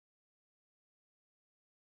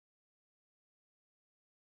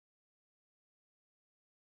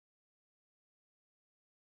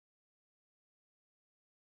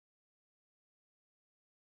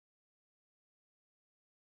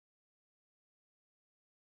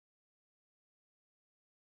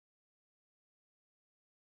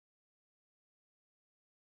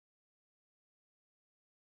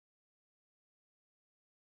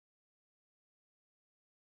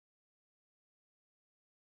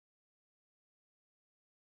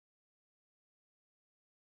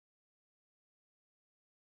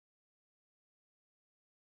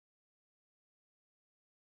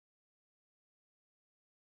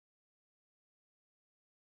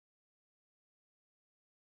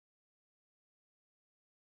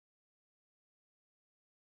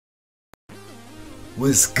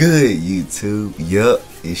What's good, YouTube? Yup,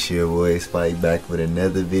 it's your boy Spike back with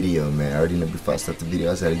another video, man. I already know before I start the video,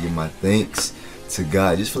 I just gotta give my thanks to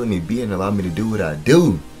God just for letting me be and allow me to do what I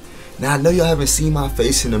do. Now, I know y'all haven't seen my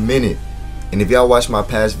face in a minute, and if y'all watch my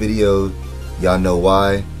past video, y'all know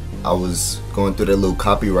why. I was going through that little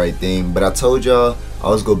copyright thing, but I told y'all I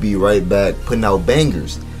was gonna be right back putting out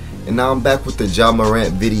bangers. And now I'm back with the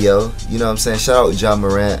MORANT video. You know what I'm saying? Shout out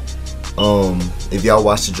MORANT. If y'all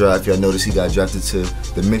watched the draft, y'all noticed he got drafted to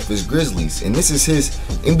the Memphis Grizzlies, and this is his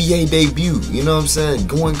NBA debut. You know what I'm saying?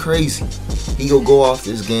 Going crazy. He gonna go off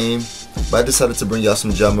this game, but I decided to bring y'all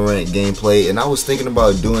some MORANT gameplay, and I was thinking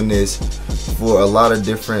about doing this for a lot of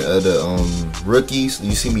different rookies.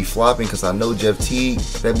 You see me flopping because I know Jeff Teague,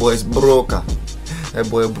 that boy's broken. That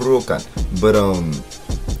boy broken. But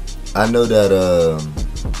I know that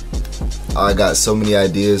I got so many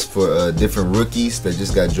ideas for different rookies that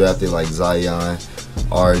just got drafted, like Zion,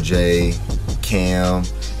 RJ, Cam.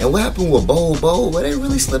 And what happened with Bo? Well, they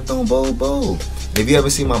really slipped on Bo. If you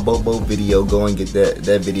haven't seen my Bo video, go and get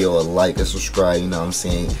that video a like, a subscribe. You know what I'm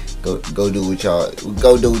saying? Go do what y'all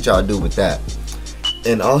do with that.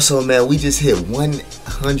 And also, man, we just hit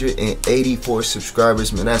 184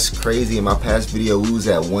 subscribers, man. That's crazy. In my past video, we was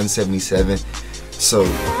at 177. So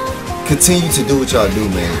continue to do what y'all do,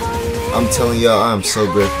 man. I'm telling y'all, I'm so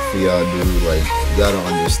grateful for y'all, dude. Like, y'all don't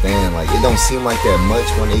understand. Like, it don't seem like that much,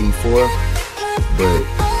 184. But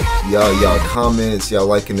y'all comments, y'all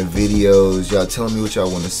liking the videos, y'all telling me what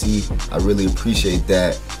y'all want to see. I really appreciate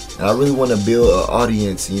that. And I really want to build an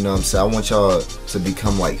audience, you know what I'm saying? I want y'all to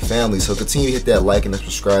become like family. So continue to hit that like and that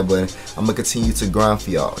subscribe button. I'm going to continue to grind for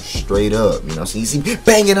y'all, straight up. You know what I'm saying? You see me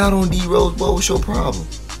banging out on D-Rose, boy, what's your problem?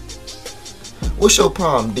 What's your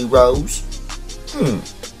problem, D-Rose?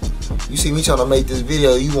 You see me trying to make this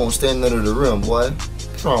video, you won't stand under the rim, boy.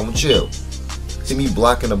 What's wrong with you? See me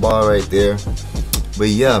blocking the ball right there. But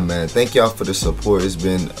yeah, man, thank y'all for the support. It's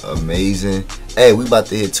been amazing. Hey, we about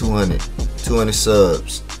to hit 200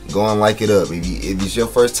 subs. Go and like it up. If it's your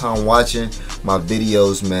first time watching my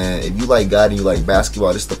videos, man, if you like God and you like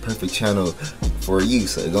basketball, this is the perfect channel for you.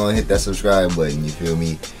 So go and hit that subscribe button, you feel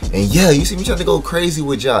me? And yeah, you see me trying to go crazy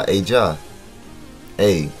with Ja. Hey, Ja.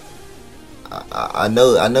 Hey. I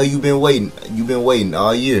know you've been waiting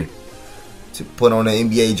all year to put on an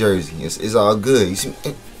NBA jersey. It's all good. You see,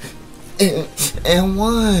 and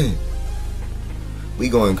one. We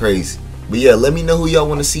going crazy. But yeah, let me know who y'all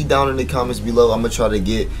want to see down in the comments below. I'm gonna try to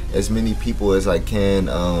get as many people as I can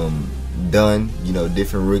done. You know,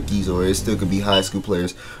 different rookies, or it still could be high school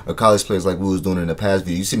players or college players like we was doing in the past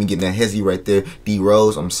video. You see me getting that hezzy right there.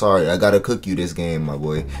 D-Rose, I'm sorry. I gotta cook you this game, my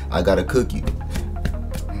boy. I gotta cook you.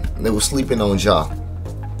 They were sleeping on Ja.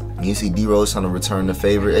 You see D-Rose trying to return the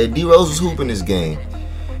favor. Hey, D-Rose was hooping this game.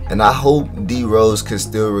 And I hope D-Rose could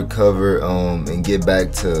still recover and get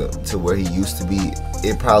back to where he used to be.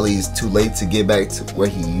 It probably is too late to get back to where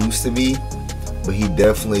he used to be, but he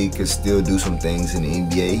definitely could still do some things in the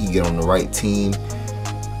NBA. He get on the right team,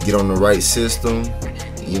 get on the right system.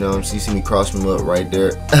 You know what I'm saying? You see me cross him up right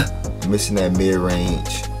there. Missing that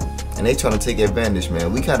mid-range. And they trying to take advantage,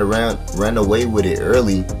 man. We kind of ran away with it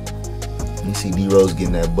early. You see D-Rose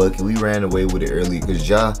getting that bucket. We ran away with it early because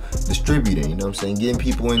Ja distributing, you know what I'm saying? Getting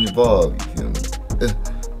people involved, you feel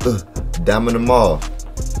me? Diamond them all.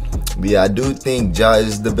 But yeah, I do think Ja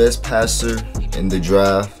is the best passer in the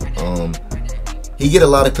draft. He get a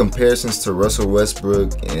lot of comparisons to Russell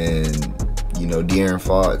Westbrook and, you know, De'Aaron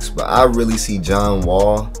Fox. But I really see John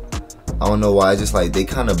Wall. I don't know why, just like they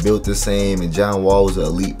kind of built the same, and John Wall was an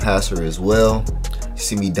elite passer as well. You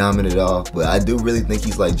see me diamond it off, but I do really think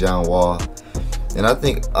he's like John Wall. And I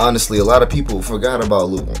think, honestly, a lot of people forgot about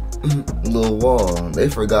Lil Wall. They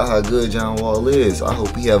forgot how good John Wall is. I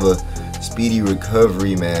hope he have a speedy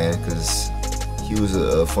recovery, man, because he was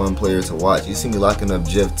a fun player to watch. You see me locking up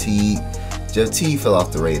Jeff Teague. Jeff Teague fell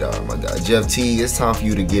off the radar, my God. Jeff Teague, it's time for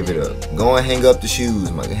you to give it up. Go and hang up the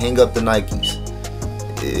shoes, my God. Hang up the Nikes.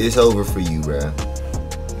 It's over for you, bruh.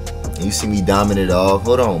 You see me diming it off.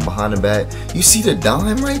 Hold on, behind the back. You see the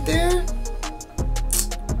dime right there?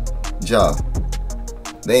 Ja.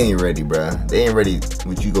 They ain't ready, bruh. They ain't ready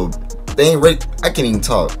with you go. They ain't ready. I can't even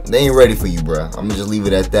talk. They ain't ready for you, bruh. I'm gonna just leave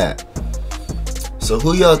it at that. So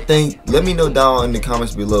who y'all think? Let me know down in the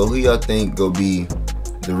comments below who y'all think go be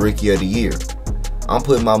the rookie of the year. I'm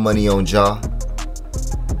putting my money on Ja.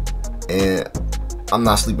 And I'm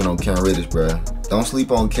not sleeping on Cam Reddish, bruh. Don't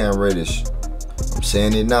sleep on Cam Reddish. I'm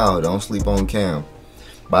saying it now. Don't sleep on Cam.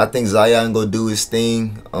 But I think Zion gonna do his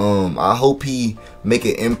thing. I hope he make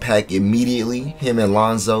an impact immediately. Him and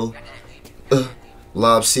Lonzo.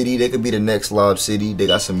 Lob City, they could be the next Lob City. They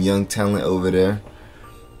got some young talent over there.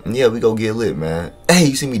 Yeah, we go get lit, man. Hey,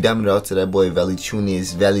 you see me diamond it off to that boy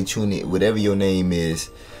Valentunas, whatever your name is.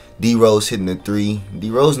 D Rose hitting the 3. D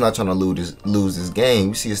Rose not trying to lose this game.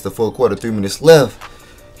 You see, it's the 4th quarter, 3 minutes left.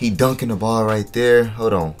 He dunking the ball right there.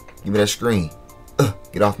 Hold on, give me that screen.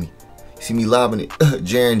 Get off me. You see me lobbing it.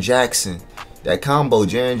 Jaren Jackson, that combo,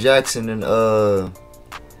 Jaren Jackson and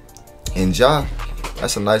Ja.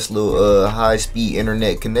 That's a nice little high-speed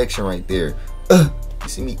internet connection right there. You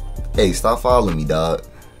see me? Hey, stop following me, dog.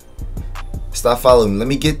 Stop following me. Let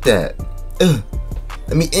me get that.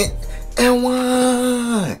 Let me in. And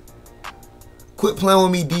one. Quit playing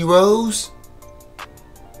with me, D Rose.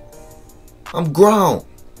 I'm grown.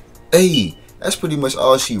 Hey, that's pretty much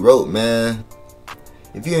all she wrote, man.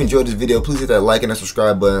 If you enjoyed this video, please hit that like and that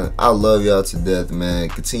subscribe button. I love y'all to death, man.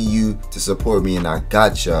 Continue to support me, and I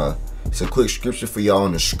got y'all. It's a quick scripture for y'all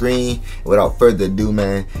on the screen. Without further ado,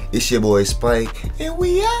 man, it's your boy Spike, and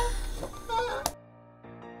we out.